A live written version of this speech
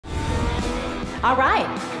All right,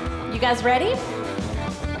 you guys ready?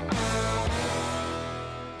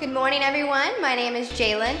 Good morning, everyone. My name is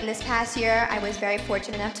Jalyn. This past year, I was very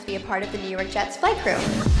fortunate enough to be a part of the New York Jets flight crew.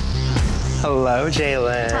 Hello,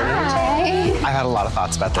 Jalyn. Hi. I've had a lot of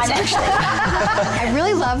thoughts about this, actually. I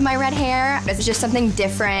really love my red hair. It's just something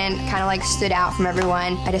different, kind of like stood out from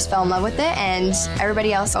everyone. I just fell in love with it, and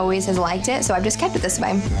everybody else always has liked it, so I've just kept it this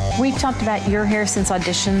way. We've talked about your hair since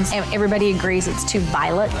auditions, and everybody agrees it's too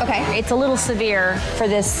violet. Okay. It's a little severe for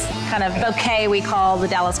this kind of bouquet we call the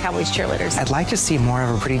Dallas Cowboys Cheerleaders. I'd like to see more of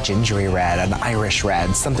a pretty gingery red, an Irish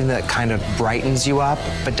red, something that kind of brightens you up,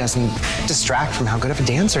 but doesn't distract from how good of a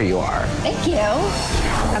dancer you are. Thank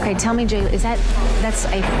you. Okay, tell me, Jay, that's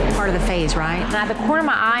a part of the phase, right? And out the corner of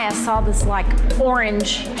my eye, I saw this like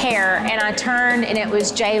orange hair, and I turned and it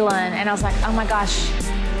was Jalyn, and I was like, oh my gosh,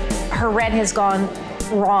 her red has gone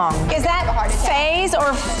wrong. Is that phase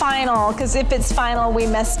or final? Because if it's final, we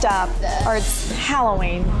messed up. Or it's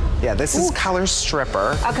Halloween. Yeah, this is color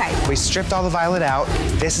stripper. Okay. We stripped all the violet out.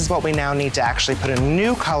 This is what we now need to actually put a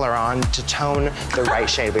new color on to tone the right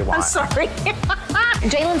shade we want. I'm sorry.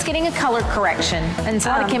 Jalyn's getting a color correction, and it's a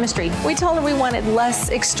lot of chemistry. We told her we wanted less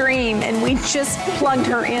extreme, and we just plugged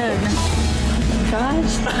her in.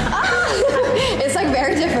 Gosh. It's like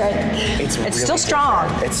very different. It's really still strong.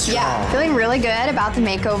 different. It's strong. Yeah, feeling really good about the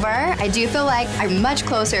makeover. I do feel like I'm much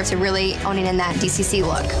closer to really owning in that DCC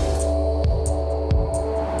look.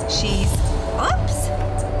 Oops.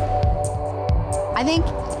 I think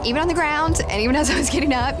even on the ground and even as I was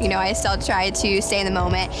getting up, I still tried to stay in the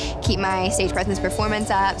moment, keep my stage presence performance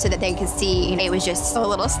up so that they could see, it was just a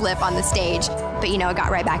little slip on the stage, but I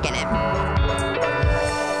got right back in it.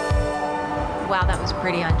 Wow, that was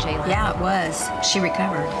pretty on Jalyn. Yeah, it was. She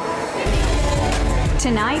recovered.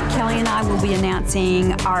 Tonight, Kelli and I will be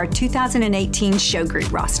announcing our 2018 show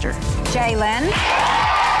group roster. Jalyn,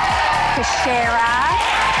 Kashara,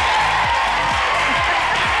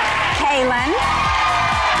 Kaylin,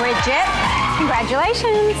 Bridget,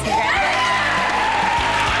 congratulations.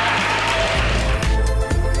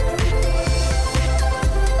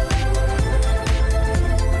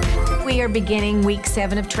 We are beginning week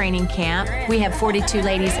 7 of training camp. We have 42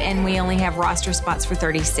 ladies and we only have roster spots for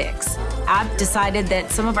 36. I've decided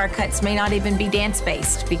that some of our cuts may not even be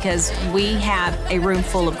dance-based because we have a room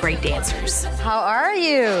full of great dancers. How are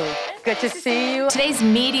you? Good to see you. Today's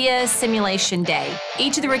media simulation day.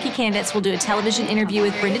 Each of the rookie candidates will do a television interview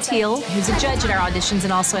with Brenda Teal, who's a judge at our auditions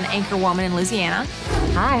and also an anchor woman in Louisiana.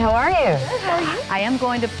 Hi, how are you? Good, how are you? I am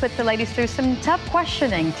going to put the ladies through some tough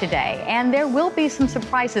questioning today, and there will be some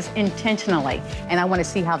surprises intentionally, and I want to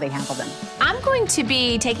see how they handle them. I'm going to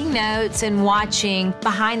be taking notes and watching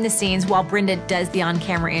behind the scenes while Brenda does the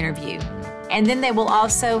on-camera interview. And then they will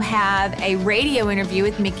also have a radio interview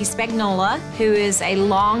with Mickey Spagnola, who is a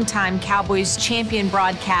longtime Cowboys champion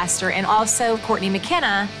broadcaster, and also Courtney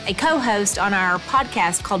McKenna, a co-host on our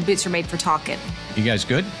podcast called Boots Are Made for Talking. You guys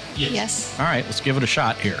good? Yes. All right, let's give it a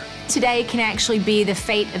shot here. Today can actually be the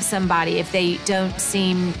fate of somebody if they don't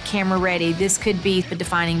seem camera ready. This could be a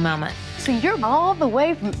defining moment. So you're all the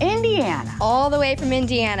way from Indiana. All the way from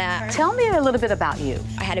Indiana. Tell me a little bit about you.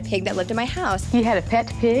 I had a pig that lived in my house. You had a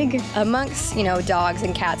pet pig? Amongst, dogs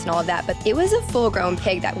and cats and all of that, but it was a full-grown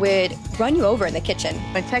pig that would run you over in the kitchen.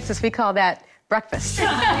 In Texas, we call that breakfast. All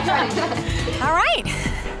right.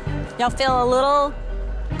 Y'all feel a little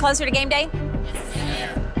closer to game day?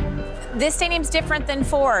 This stadium's different than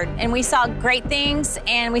Ford, and we saw great things,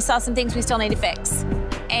 and we saw some things we still need to fix.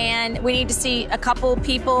 And we need to see a couple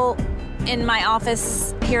people in my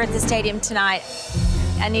office here at the stadium tonight.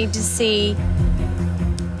 I need to see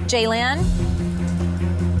Jalyn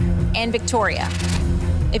and Victoria.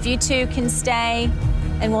 If you two can stay,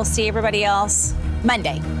 and we'll see everybody else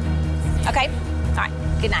Monday. Okay? All right.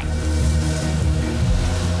 Good night.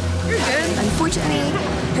 You're good. Unfortunately,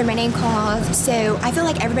 heard my name called, so I feel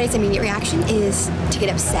like everybody's immediate reaction is to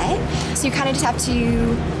get upset. So you kind of just have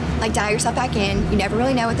to, dial yourself back in. You never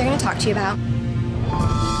really know what they're going to talk to you about.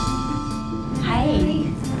 Hi.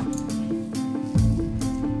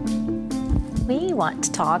 We want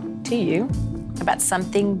to talk to you about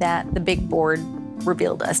something that the big board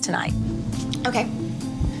revealed to us tonight. Okay.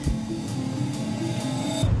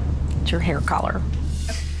 It's your hair color.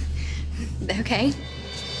 Okay.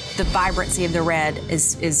 The vibrancy of the red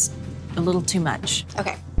is a little too much.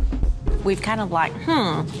 Okay. We've kind of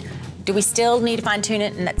do we still need to fine tune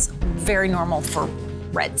it? And that's very normal for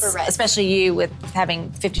reds. For reds. Especially you with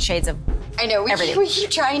having 50 shades of I know, we everything. keep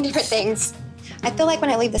trying different things. I feel like when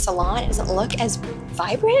I leave the salon, it doesn't look as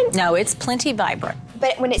vibrant. No, it's plenty vibrant.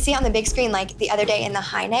 But when it's seen on the big screen, like the other day in the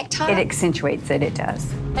high neck top, It accentuates it, it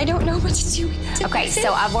does. I don't know what to do with it. Okay,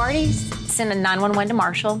 so I've already sent a 911 to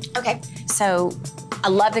Marshall. Okay. So I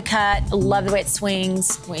love the cut, I love the way it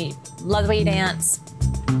swings, we love the way you dance.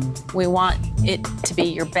 We want it to be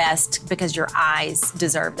your best because your eyes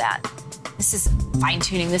deserve that. This is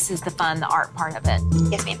fine-tuning, this is the fun, the art part of it.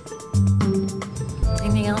 Yes, ma'am.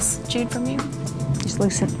 Anything else, Jude, from you? Just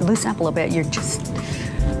loosen up a little bit. You're just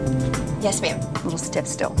Yes, ma'am. a little stiff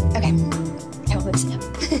still. Okay. I will loosen up.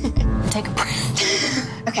 Take a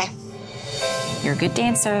breath. Okay. You're a good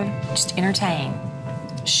dancer, just entertain.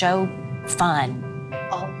 Show fun.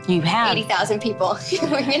 You have 80,000 people. we're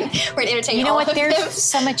gonna entertain You know all what? of They're them.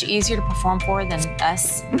 so much easier to perform for than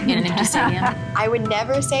us in an empty stadium. I would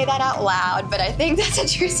never say that out loud, but I think that's a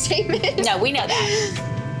true statement. No, we know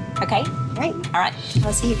that. Okay? All right. All right.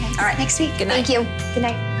 I'll see you guys All right. next week. Good night. Thank you. Good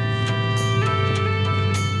night.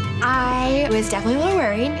 I was definitely a little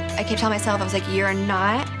worried. I kept telling myself, I was like, you're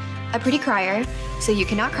not a pretty crier, so you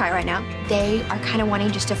cannot cry right now. They are kind of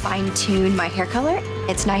wanting just to fine-tune my hair color.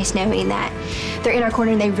 It's nice knowing that they're in our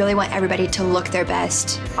corner and they really want everybody to look their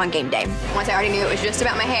best on game day. Once I already knew it was just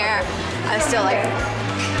about my hair, I was still like,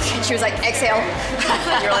 she was like, exhale.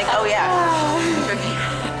 You're like, oh yeah.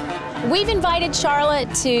 We've invited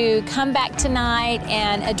Charlotte to come back tonight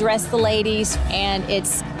and address the ladies, and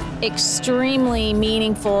it's extremely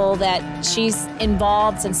meaningful that she's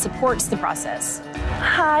involved and supports the process.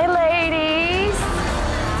 Hi, ladies.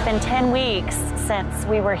 It's been 10 weeks since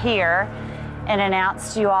we were here and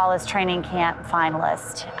announced you all as training camp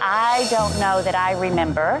finalists. I don't know that I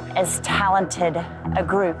remember as talented a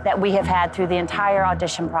group that we have had through the entire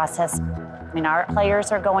audition process. I mean, our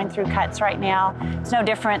players are going through cuts right now. It's no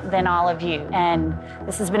different than all of you. And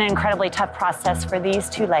this has been an incredibly tough process for these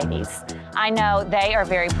two ladies. I know they are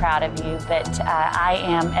very proud of you, but I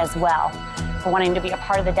am as well, for wanting to be a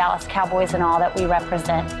part of the Dallas Cowboys and all that we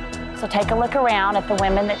represent. So take a look around at the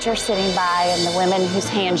women that you're sitting by and the women whose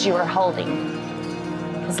hands you are holding.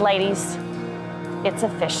 Because ladies, it's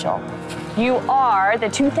official. You are the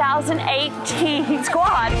 2018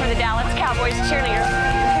 squad for the Dallas Cowboys Cheerleaders.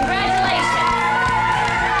 Congratulations.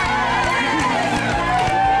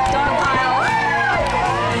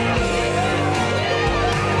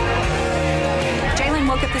 Jalyn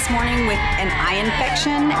woke up this morning with an eye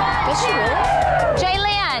infection. Does she really?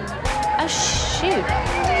 Jalyn! Oh, shoot.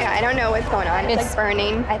 Yeah, I don't know what's going on. It's like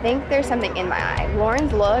burning. I think there's something in my eye.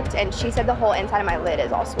 Lauren's looked, and she said the whole inside of my lid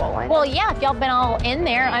is all swollen. Well, yeah, if y'all been all in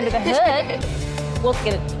there under the hood, we'll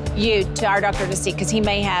get you to our doctor to see, because he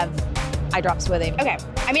may have eye drops with him. Okay.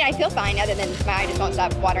 I mean, I feel fine, other than my eye just won't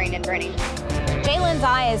stop watering and burning. Jalyn's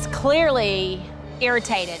eye is clearly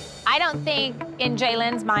irritated. I don't think in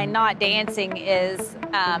Jalyn's mind not dancing is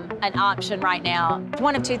an option right now.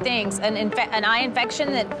 One of two things, an eye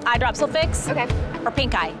infection that eye drops will fix, Okay. or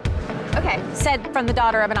pink eye. Okay. Said from the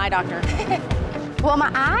daughter of an eye doctor. Well,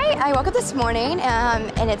 my eye, I woke up this morning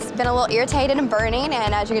and it's been a little irritated and burning,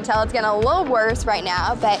 and as you can tell, it's getting a little worse right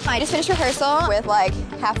now, but I just finished rehearsal with like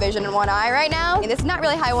half vision in one eye right now. And this is not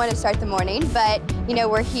really how I want to start the morning, but you know,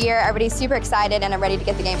 we're here, everybody's super excited, and I'm ready to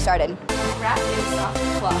get the game started. Wrap in soft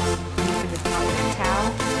cloth. Put the top of the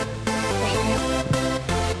towel.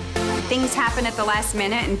 Things happen at the last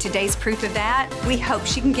minute, and today's proof of that. We hope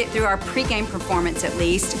she can get through our pregame performance at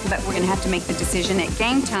least, but we're going to have to make the decision at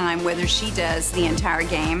game time whether she does the entire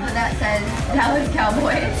game. That says Dallas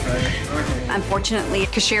Cowboys. Unfortunately,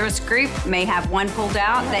 Kashira's group may have one pulled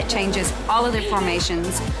out. That changes all of their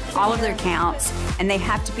formations, all of their counts, and they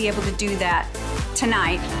have to be able to do that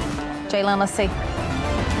tonight. Jalyn, let's see.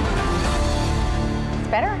 It's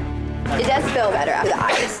better? It does feel better after the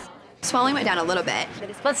eyes. Swelling went down a little bit.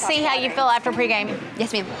 Let's see how you feel after pregame.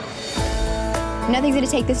 Yes, ma'am. Nothing's gonna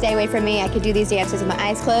take this day away from me. I could do these dances with my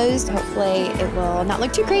eyes closed. Hopefully it will not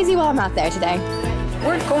look too crazy while I'm out there today.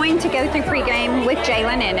 We're going to go through pregame with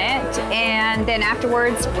Jalyn in it, and then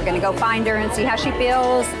afterwards we're gonna go find her and see how she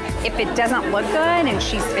feels. If it doesn't look good and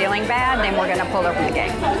she's feeling bad, then we're gonna pull her from the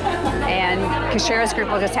game. And Kashira's group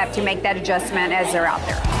will just have to make that adjustment as they're out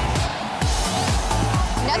there.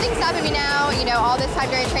 Nothing's stopping me now. You know, all this time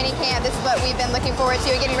during training camp, this is what we've been looking forward to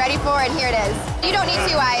and getting ready for, and here it is. You don't need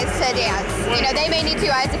two eyes to dance. You know, they may need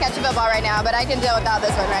two eyes to catch a football right now, but I can deal without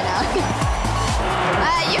this one right now.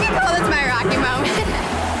 You can call this my Rocky moment.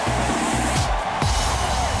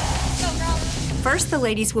 First, the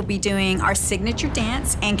ladies will be doing our signature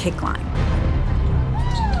dance and kick line.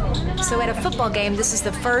 So at a football game, this is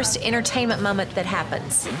the first entertainment moment that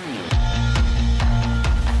happens.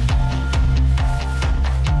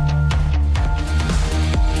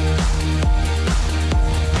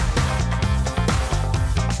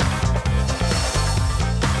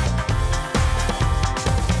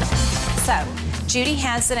 Judy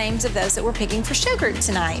has the names of those that we're picking for show group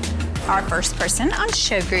tonight. Our first person on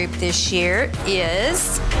show group this year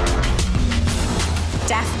is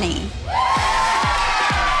Daphne,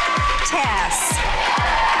 Tess,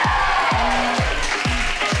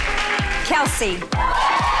 Kelsey,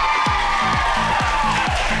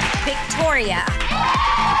 Victoria,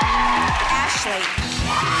 Ashley,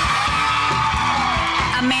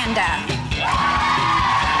 Amanda,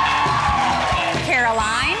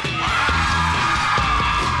 Caroline,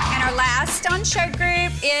 and our last on show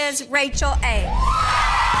group is Rachel A.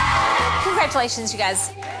 Congratulations, you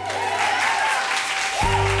guys.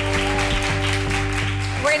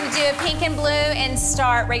 We're gonna do a pink and blue and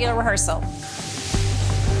start regular rehearsal.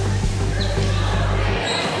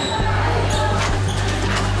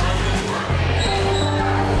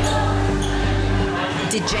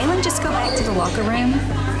 Did Jalyn just go back to the locker room?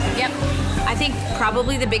 Yep. I think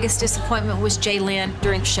probably the biggest disappointment was Jalyn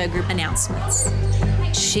during show group announcements.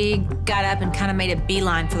 She got up and kind of made a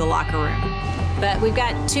beeline for the locker room. But we've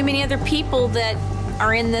got too many other people that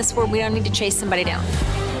are in this where we don't need to chase somebody down.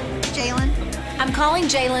 Jalen? I'm calling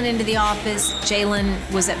Jalyn into the office. Jalyn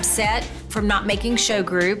was upset from not making show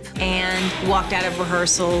group and walked out of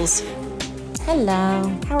rehearsals.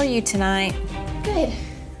 Hello, how are you tonight? Good.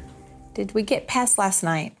 Did we get past last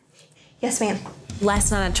night? Yes, ma'am.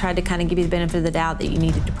 Last night I tried to kind of give you the benefit of the doubt that you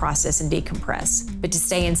needed to process and decompress. But to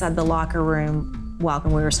stay inside the locker room while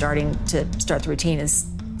we were starting to start the routine is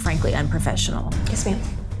frankly unprofessional. Yes, ma'am.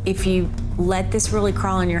 If you let this really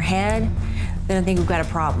crawl in your head, then I think we've got a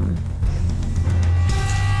problem.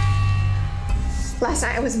 Last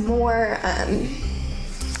night I was more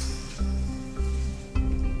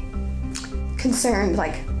concerned,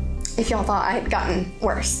 like, if y'all thought I had gotten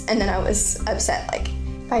worse. And then I was upset, like,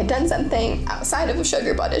 if I had done something outside of a show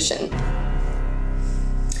group audition.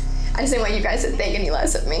 I just didn't want you guys to think any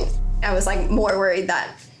less of me. I was, like, more worried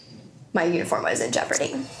that my uniform was in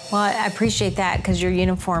jeopardy. Well, I appreciate that because your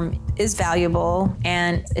uniform is valuable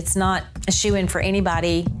and it's not a shoe-in for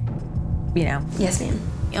anybody, you know. Yes, ma'am.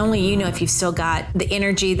 Only you know if you've still got the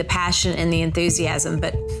energy, the passion, and the enthusiasm,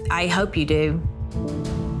 but I hope you do.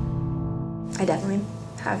 I definitely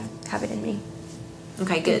have it in me.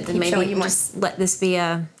 Okay, good. Then Keep maybe you just let this be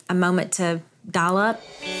a moment to dial up.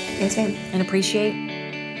 Yes, ma'am. And appreciate.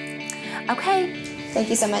 Okay. Thank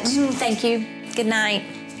you so much. Thank you. Good night.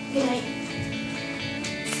 Good night. I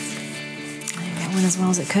think that went as well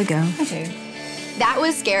as it could go. I do. That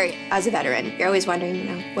was scary as a veteran. You're always wondering, you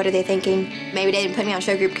know, what are they thinking? Maybe they didn't put me on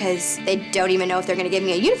show group because they don't even know if they're gonna give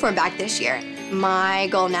me a uniform back this year. My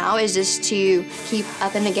goal now is just to keep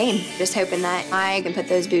up in the game, just hoping that I can put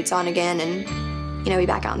those boots on again and, you know, be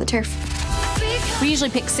back out on the turf. We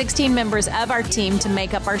usually pick 16 members of our team to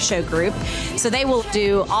make up our show group. So they will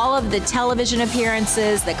do all of the television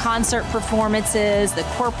appearances, the concert performances, the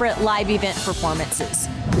corporate live event performances.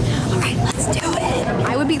 All right, let's do it.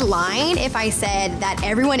 I would be lying if I said that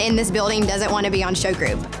everyone in this building doesn't want to be on show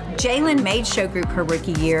group. Jalyn made show group her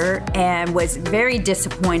rookie year and was very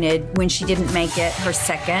disappointed when she didn't make it her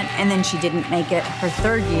second, and then she didn't make it her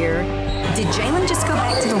third year. Did Jalyn just go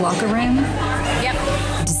back to the locker room? Yep.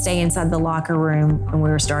 To stay inside the locker room when we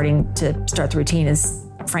were starting to start the routine is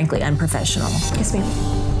frankly unprofessional. Yes, ma'am.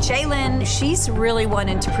 Jalyn, she's really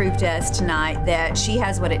wanting to prove to us tonight that she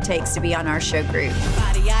has what it takes to be on our show group.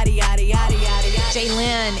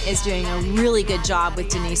 Jalyn is doing a really good job with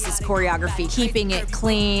Denise's choreography, keeping it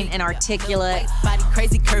clean and articulate.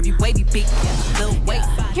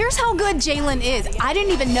 Here's how good Jalyn is. I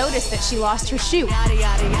didn't even notice that she lost her shoe.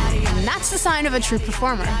 And that's the sign of a true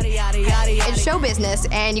performer. It's show business,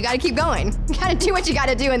 and you gotta keep going. You gotta do what you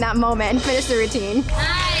gotta do in that moment and finish the routine.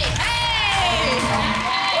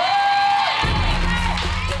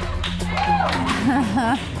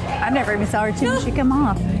 I never even saw her tune she come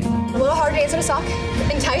off. A little hard to dance in a sock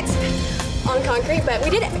and tights on concrete, but we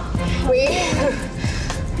did it. We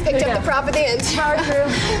picked up the prop at the end. Power through.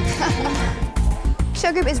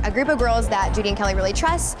 Show group is a group of girls that Judy and Kelli really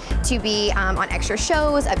trust to be on extra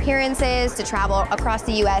shows, appearances, to travel across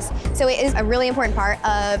the U.S. So it is a really important part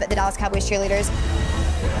of the Dallas Cowboys Cheerleaders.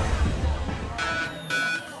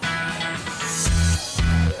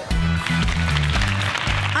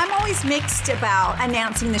 I'm always mixed about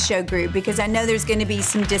announcing the show group because I know there's going to be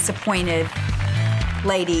some disappointed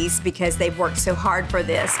ladies because they've worked so hard for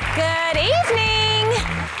this. Good evening.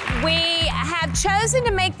 We have chosen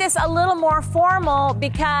to make this a little more formal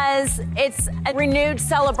because it's a renewed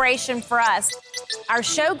celebration for us. Our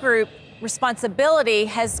show group responsibility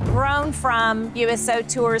has grown from USO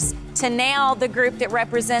tours to now the group that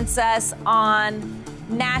represents us on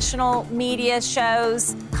national media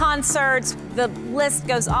shows, concerts, the list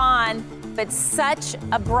goes on. It's such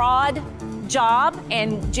a broad job,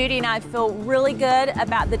 and Judy and I feel really good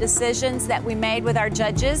about the decisions that we made with our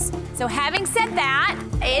judges. So having said that,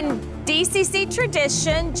 in DCC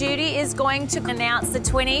tradition, Judy is going to announce the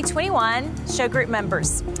 2021 show group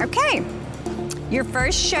members. Okay. Your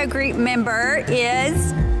first show group member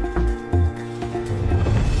is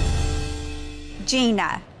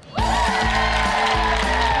Gina.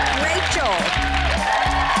 Rachel.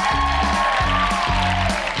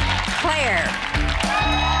 Claire.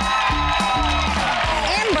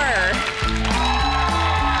 Amber.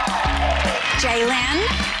 Jalyn.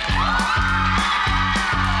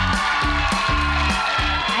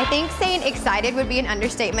 I think saying excited would be an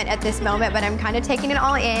understatement at this moment, but I'm kind of taking it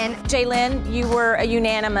all in. Jalyn, you were a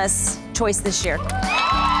unanimous choice this year.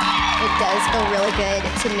 It does feel really good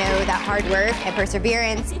to know that hard work and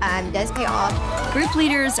perseverance does pay off. Group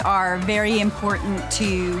leaders are very important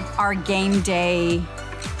to our game day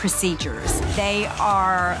procedures. They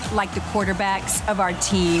are like the quarterbacks of our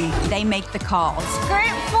team. They make the calls.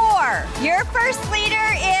 Group 4, your first leader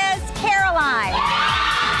is Caroline.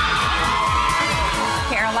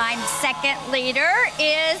 Caroline's second leader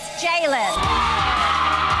is Jalyn.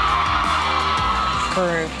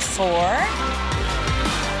 Group 4,